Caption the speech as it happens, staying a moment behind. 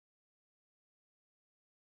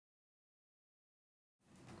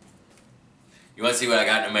You want to see what I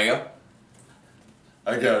got in the mail?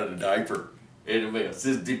 I got a diaper in the mail. It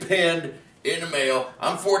says depend in the mail.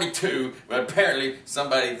 I'm 42, but apparently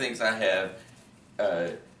somebody thinks I have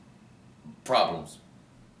problems.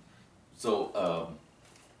 So,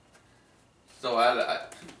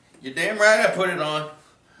 you're damn right I put it on.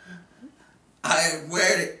 I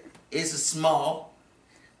wear it. It's a small.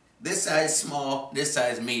 This size small, this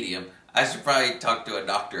size medium. I should probably talk to a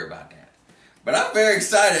doctor about that. But I'm very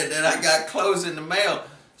excited that I got clothes in the mail.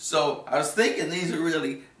 So I was thinking these are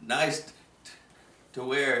really nice to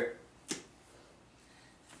wear.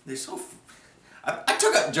 They're so... I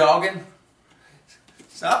took up jogging.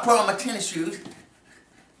 So I put on my tennis shoes.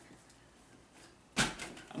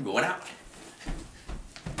 I'm going out.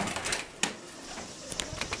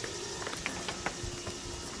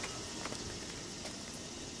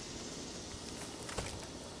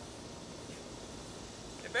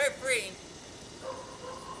 They're very free.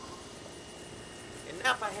 And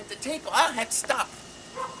now if I have to take them, I'll have to stop.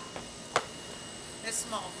 They're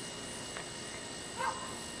small.